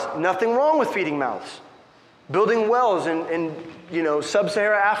mouths. Nothing wrong with feeding mouths. Building wells in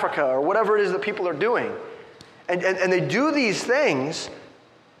sub-Saharan Africa or whatever it is that people are doing. And they do these things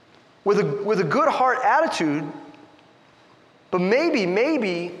with a good heart attitude, but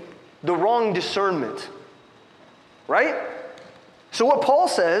maybe the wrong discernment. Right? So what Paul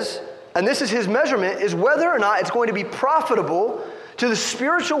says, and this is his measurement, is whether or not it's going to be profitable to the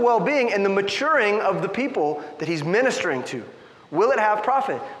spiritual well-being and the maturing of the people that he's ministering to. Will it have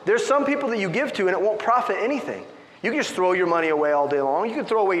profit? There's some people that you give to and it won't profit anything. You can just throw your money away all day long. You can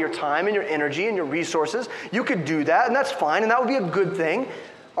throw away your time and your energy and your resources. You could do that, and that's fine, and that would be a good thing.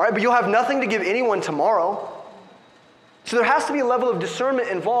 All right, but you'll have nothing to give anyone tomorrow. So there has to be a level of discernment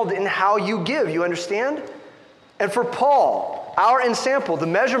involved in how you give, you understand? And for Paul, our ensample, the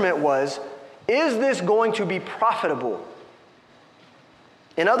measurement was, is this going to be profitable?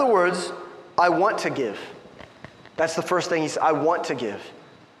 In other words, I want to give. That's the first thing he said, I want to give.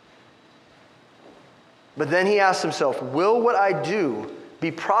 But then he asks himself, will what I do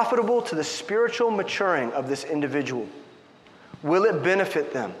be profitable to the spiritual maturing of this individual? Will it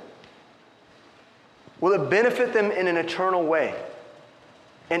benefit them? Will it benefit them in an eternal way?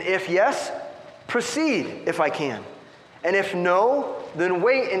 And if yes, proceed if I can. And if no, then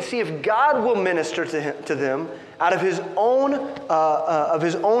wait and see if God will minister to them out of his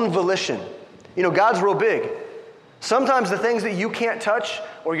own volition. You know, God's real big. Sometimes the things that you can't touch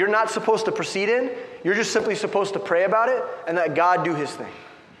or you're not supposed to proceed in, you're just simply supposed to pray about it and let God do his thing.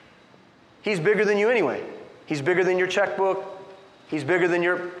 He's bigger than you anyway. He's bigger than your checkbook. He's bigger than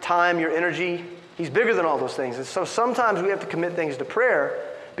your time, your energy. He's bigger than all those things. And so sometimes we have to commit things to prayer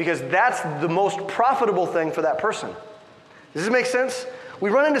because that's the most profitable thing for that person. Does this make sense? We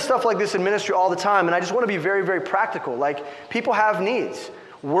run into stuff like this in ministry all the time, and I just want to be very, very practical. Like, people have needs.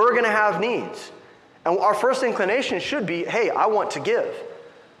 We're going to have needs. And our first inclination should be, hey, I want to give.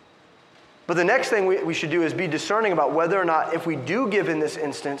 But the next thing we should do is be discerning about whether or not, if we do give in this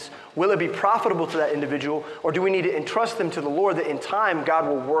instance, will it be profitable to that individual, or do we need to entrust them to the Lord that in time God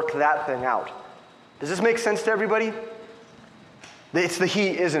will work that thing out? Does this make sense to everybody? It's the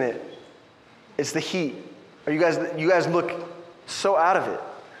heat, isn't it? It's the heat. You guys look so out of it.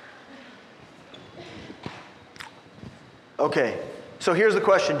 Okay, so here's the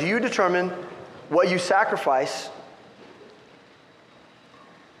question. Do you determine what you sacrifice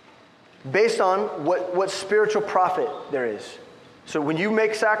based on what spiritual profit there is? So when you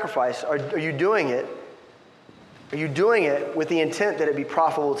make sacrifice, are you doing it? Are you doing it with the intent that it be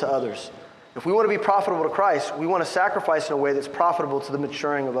profitable to others? If we want to be profitable to Christ, we want to sacrifice in a way that's profitable to the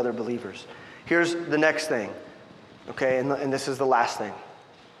maturing of other believers. Here's the next thing, okay, and this is the last thing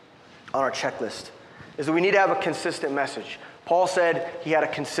on our checklist, is that we need to have a consistent message. Paul said he had a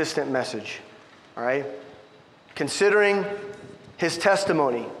consistent message, all right? Considering his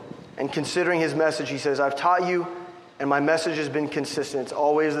testimony and considering his message, he says, I've taught you, and my message has been consistent. It's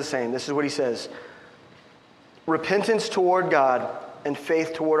always the same. This is what he says. Repentance toward God and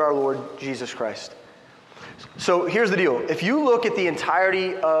faith toward our Lord Jesus Christ. So here's the deal. If you look at the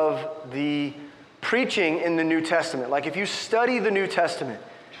entirety of the preaching in the New Testament, like if you study the New Testament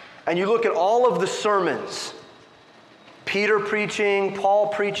and you look at all of the sermons, Peter preaching, Paul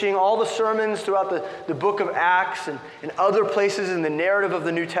preaching, all the sermons throughout the book of Acts and other places in the narrative of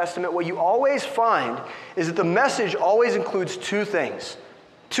the New Testament, what you always find is that the message always includes two things.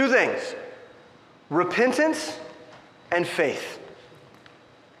 Two things. Repentance and faith.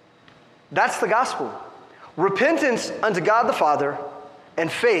 That's the gospel. Repentance unto God the Father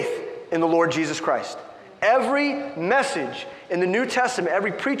and faith in the Lord Jesus Christ. Every message in the New Testament,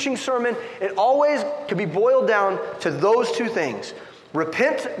 every preaching sermon, it always can be boiled down to those two things.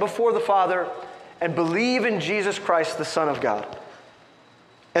 Repent before the Father and believe in Jesus Christ, the Son of God.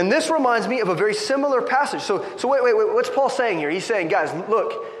 And this reminds me of a very similar passage. So wait, what's Paul saying here? He's saying, guys,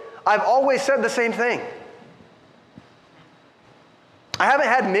 look, I've always said the same thing. I haven't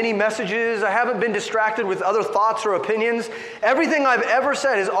had many messages. I haven't been distracted with other thoughts or opinions. Everything I've ever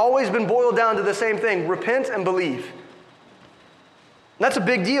said has always been boiled down to the same thing. Repent and believe. And that's a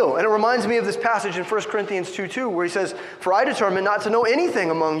big deal. And it reminds me of this passage in 1 Corinthians 2:2 where he says, For I determined not to know anything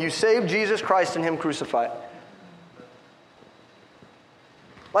among you save Jesus Christ and him crucified.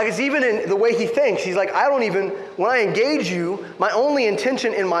 Like, it's even in the way he thinks. He's like, when I engage you, my only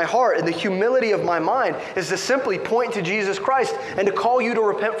intention in my heart and the humility of my mind is to simply point to Jesus Christ and to call you to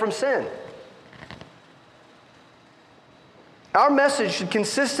repent from sin. Our message should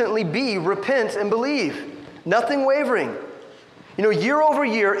consistently be repent and believe. Nothing wavering. You know, year over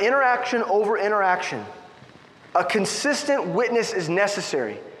year, interaction over interaction, a consistent witness is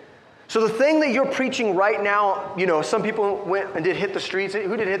necessary. So the thing that you're preaching right now, you know, some people went and did hit the streets.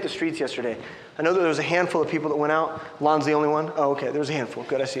 Who did hit the streets yesterday? I know that there was a handful of people that went out. Lon's the only one? Oh, okay, there was a handful.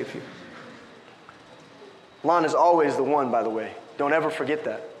 Good, I see a few. Lon is always the one, by the way. Don't ever forget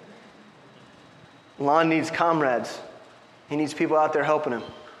that. Lon needs comrades. He needs people out there helping him.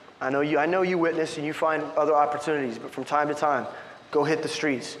 I know you witness and you find other opportunities, but from time to time, go hit the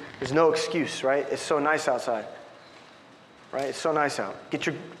streets. There's no excuse, right? It's so nice outside. Right? It's so nice out. Get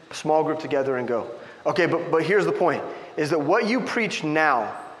your small group together and go. Okay, but here's the point, is that what you preach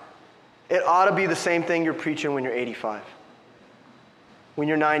now, it ought to be the same thing you're preaching when you're 85, when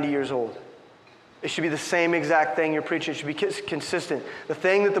you're 90 years old. It should be the same exact thing you're preaching. It should be consistent. The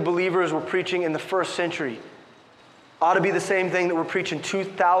thing that the believers were preaching in the first century ought to be the same thing that we're preaching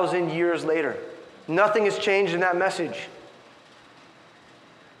 2,000 years later. Nothing has changed in that message.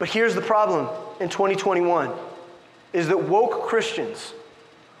 But here's the problem in 2021. Is that woke Christians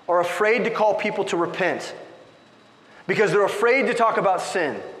are afraid to call people to repent because they're afraid to talk about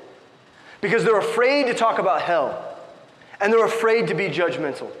sin, because they're afraid to talk about hell, and they're afraid to be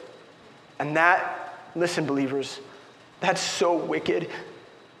judgmental. And listen, believers, that's so wicked.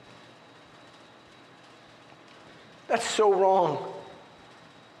 That's so wrong.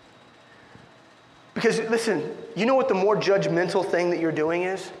 Because listen, you know what the more judgmental thing that you're doing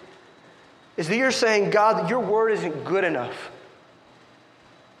is? Is that you're saying, God, your word isn't good enough.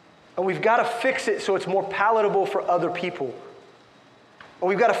 And we've got to fix it so it's more palatable for other people. And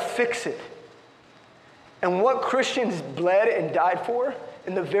we've got to fix it. And what Christians bled and died for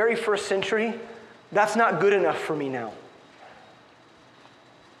in the very first century, that's not good enough for me now.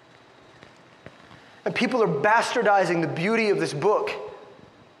 And people are bastardizing the beauty of this book.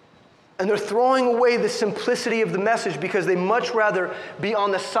 And they're throwing away the simplicity of the message because they much rather be on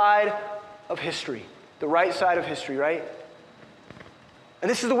the side of history, the right side of history, right?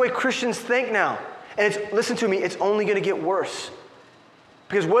 And this is the way Christians think now. And listen to me, it's only going to get worse.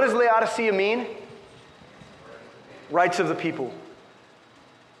 Because what does Laodicea mean? Rights of the people.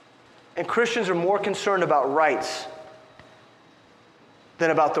 And Christians are more concerned about rights than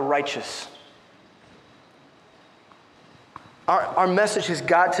about the righteous. Our message has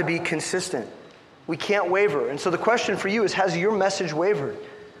got to be consistent. We can't waver. And so the question for you is, has your message wavered?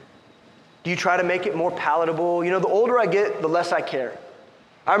 Do you try to make it more palatable? You know, the older I get, the less I care.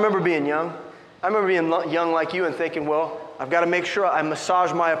 I remember being young. I remember being young like you and thinking, well, I've got to make sure I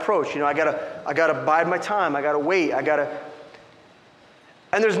massage my approach. You know, I got to bide my time. I got to wait.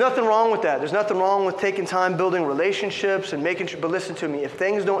 And there's nothing wrong with that. There's nothing wrong with taking time building relationships and making sure. But listen to me. If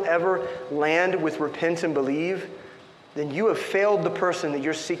things don't ever land with repent and believe, then you have failed the person that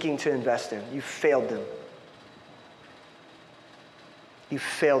you're seeking to invest in. You've failed them. You've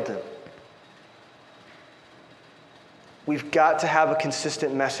failed them. We've got to have a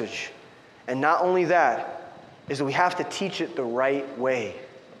consistent message. And not only that, is that we have to teach it the right way.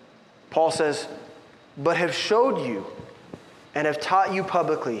 Paul says, but have showed you and have taught you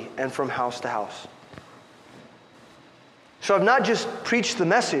publicly and from house to house. So I've not just preached the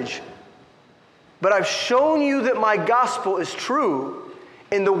message, but I've shown you that my gospel is true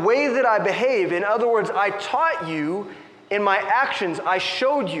in the way that I behave. In other words, I taught you in my actions. I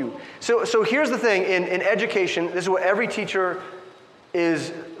showed you. So here's the thing. In education, this is what every teacher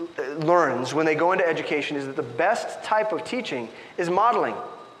learns when they go into education, is that the best type of teaching is modeling.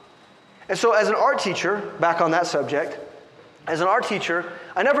 And so as an art teacher, back on that subject, as an art teacher,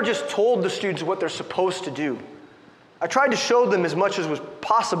 I never just told the students what they're supposed to do. I tried to show them as much as was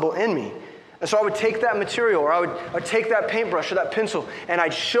possible in me. And so I would take that material, or I would take that paintbrush or that pencil, and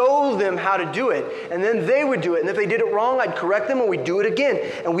I'd show them how to do it, and then they would do it. And if they did it wrong, I'd correct them, and we'd do it again.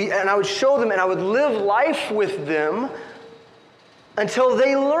 And I would show them, and I would live life with them until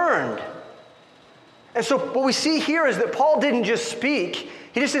they learned. And so what we see here is that Paul didn't just speak.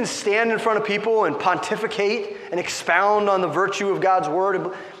 He just didn't stand in front of people and pontificate and expound on the virtue of God's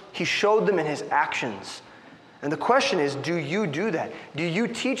word. He showed them in his actions. And the question is, do you do that? Do you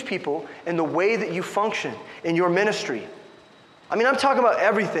teach people in the way that you function in your ministry? I mean, I'm talking about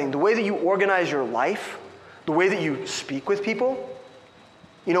everything. The way that you organize your life, the way that you speak with people.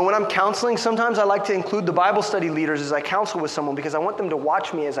 You know, when I'm counseling, sometimes I like to include the Bible study leaders as I counsel with someone because I want them to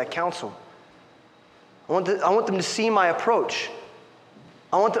watch me as I counsel. I want them to see my approach.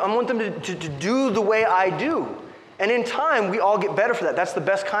 I want them to do the way I do. And in time, we all get better for that. That's the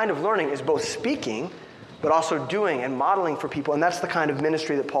best kind of learning, is both speaking but also doing and modeling for people. And that's the kind of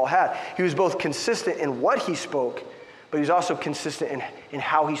ministry that Paul had. He was both consistent in what he spoke, but he was also consistent in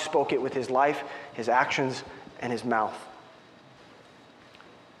how he spoke it with his life, his actions, and his mouth.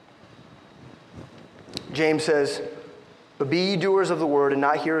 James says, but be ye doers of the word and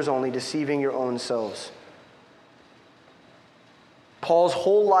not hearers only, deceiving your own selves. Paul's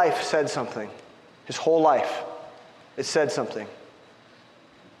whole life said something. His whole life, it said something.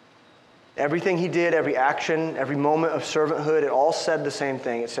 Everything he did, every action, every moment of servanthood, it all said the same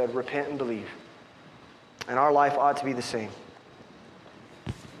thing. It said, repent and believe. And our life ought to be the same.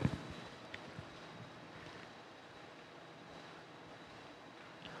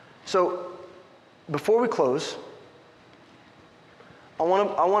 So, before we close, I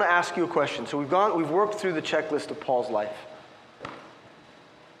want to ask you a question. So we've worked through the checklist of Paul's life.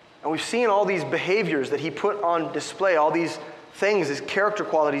 And we've seen all these behaviors that he put on display, all these things, his character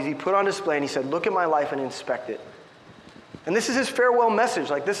qualities he put on display, and he said, look at my life and inspect it. And this is his farewell message.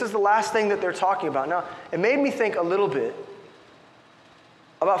 Like, this is the last thing that they're talking about. Now, it made me think a little bit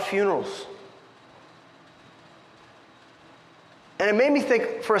about funerals. And it made me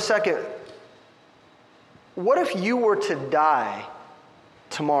think for a second, what if you were to die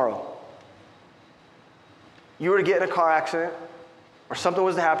tomorrow? You were to get in a car accident, or something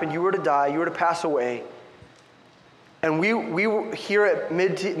was to happen, you were to die, you were to pass away, and we here at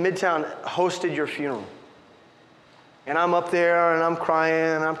Midtown hosted your funeral. And I'm up there and I'm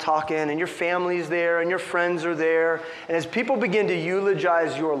crying and I'm talking and your family's there and your friends are there. And as people begin to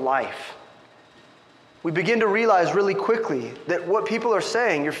eulogize your life, we begin to realize really quickly that what people are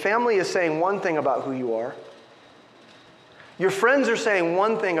saying, your family is saying one thing about who you are. Your friends are saying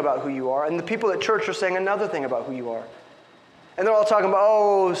one thing about who you are, and the people at church are saying another thing about who you are. And they're all talking about,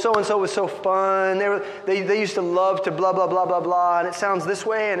 oh, so-and-so was so fun. They used to love to blah, blah, blah, blah, blah, and it sounds this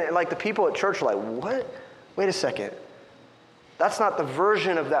way. And like the people at church are like, what? Wait a second. That's not the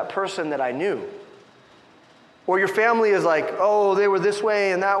version of that person that I knew. Or your family is like, oh, they were this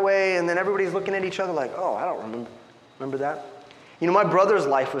way and that way, and then everybody's looking at each other like, oh, I don't remember that. You know, my brother's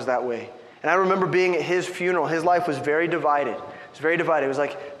life was that way. And I remember being at his funeral. His life was very divided. It was very divided. It was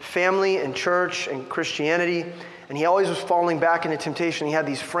like family and church and Christianity. And he always was falling back into temptation. He had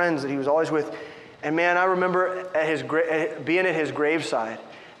these friends that he was always with. And man, I remember being at his graveside.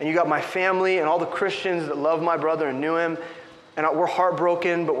 And you got my family and all the Christians that loved my brother and knew him. And we're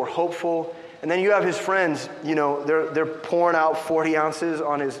heartbroken, but we're hopeful. And then you have his friends, you know, they're pouring out 40 ounces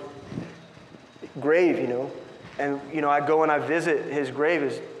on his grave, you know. And, you know, I go and I visit his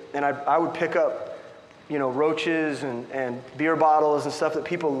grave, and I would pick up, you know, roaches and beer bottles and stuff that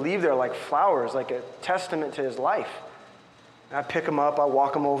people leave there like flowers, like a testament to his life. And I pick them up, I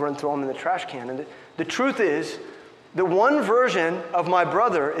walk them over and throw them in the trash can. And the truth is, the one version of my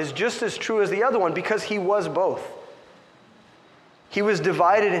brother is just as true as the other one because he was both. He was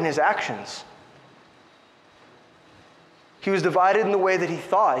divided in his actions. He was divided in the way that he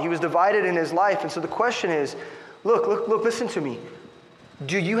thought. He was divided in his life. And so the question is, look, listen to me.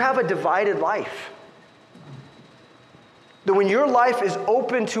 Do you have a divided life? That when your life is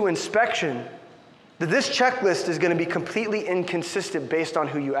open to inspection, that this checklist is going to be completely inconsistent based on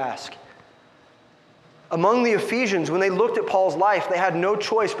who you ask. Among the Ephesians, when they looked at Paul's life, they had no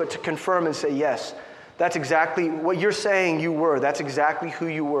choice but to confirm and say, yes, that's exactly what you're saying you were. That's exactly who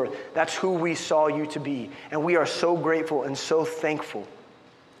you were. That's who we saw you to be. And we are so grateful and so thankful.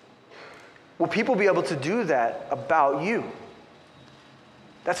 Will people be able to do that about you?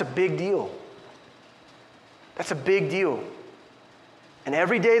 That's a big deal. That's a big deal. And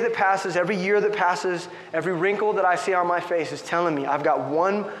every day that passes, every year that passes, every wrinkle that I see on my face is telling me I've got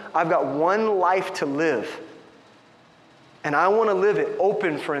one life to live. And I want to live it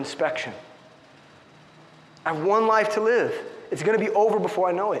open for inspection. I have one life to live. It's going to be over before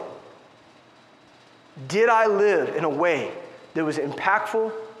I know it. Did I live in a way that was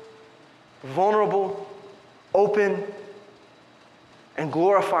impactful, vulnerable, open, and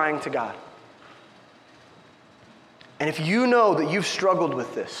glorifying to God? And if you know that you've struggled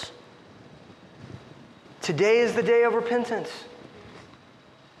with this, today is the day of repentance.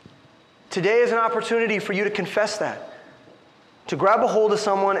 Today is an opportunity for you to confess that. To grab a hold of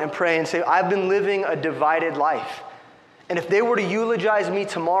someone and pray and say, I've been living a divided life. And if they were to eulogize me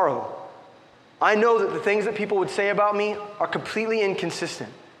tomorrow, I know that the things that people would say about me are completely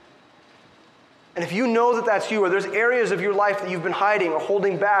inconsistent. And if you know that that's you, or there's areas of your life that you've been hiding or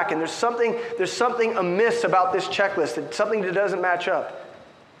holding back, and there's something amiss about this checklist, something that doesn't match up,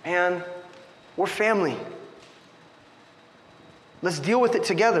 man, we're family. Let's deal with it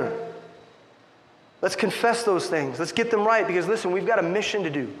together. Let's confess those things. Let's get them right, because listen, we've got a mission to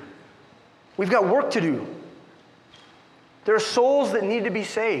do. We've got work to do. There are souls that need to be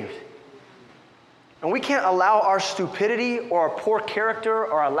saved. And we can't allow our stupidity or our poor character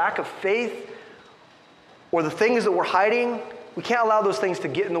or our lack of faith or the things that we're hiding, we can't allow those things to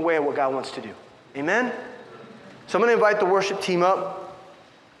get in the way of what God wants to do. Amen? So I'm going to invite the worship team up.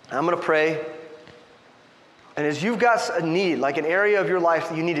 I'm going to pray. And as you've got a need, like an area of your life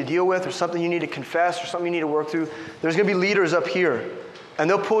that you need to deal with, or something you need to confess, or something you need to work through, there's going to be leaders up here. And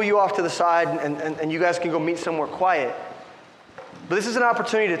they'll pull you off to the side, and you guys can go meet somewhere quiet. But this is an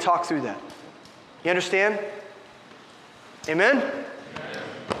opportunity to talk through that. You understand? Amen?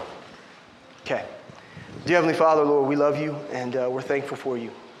 Okay. Dear Heavenly Father, Lord, we love you, and we're thankful for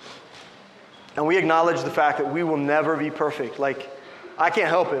you. And we acknowledge the fact that we will never be perfect. Like, I can't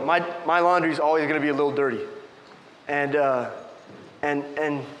help it. My laundry is always going to be a little dirty. And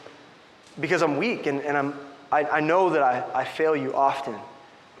because I'm weak, and I know that I fail you often.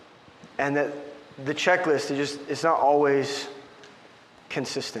 And that the checklist it's not always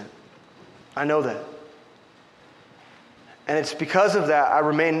consistent. I know that. And it's because of that I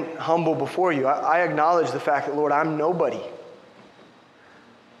remain humble before you. I acknowledge the fact that, Lord, I'm nobody.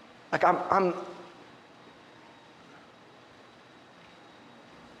 Like I'm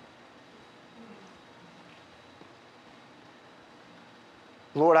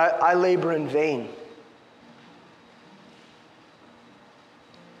Lord, I labor in vain.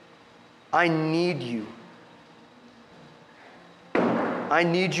 I need you. I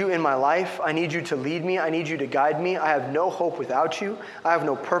need you in my life. I need you to lead me. I need you to guide me. I have no hope without you. I have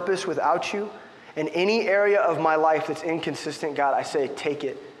no purpose without you. In any area of my life that's inconsistent, God, I say, take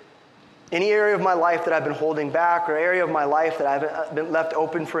it. Any area of my life that I've been holding back or area of my life that I've been left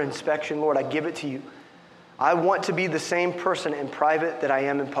open for inspection, Lord, I give it to you. I want to be the same person in private that I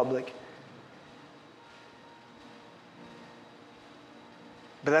am in public.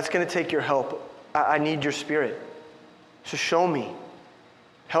 But that's going to take your help. I need your Spirit. So show me.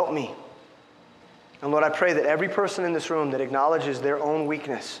 Help me. And Lord, I pray that every person in this room that acknowledges their own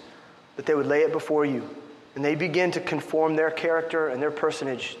weakness, that they would lay it before you, and they begin to conform their character and their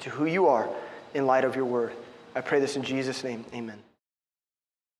personage to who you are in light of your word. I pray this in Jesus' name. Amen.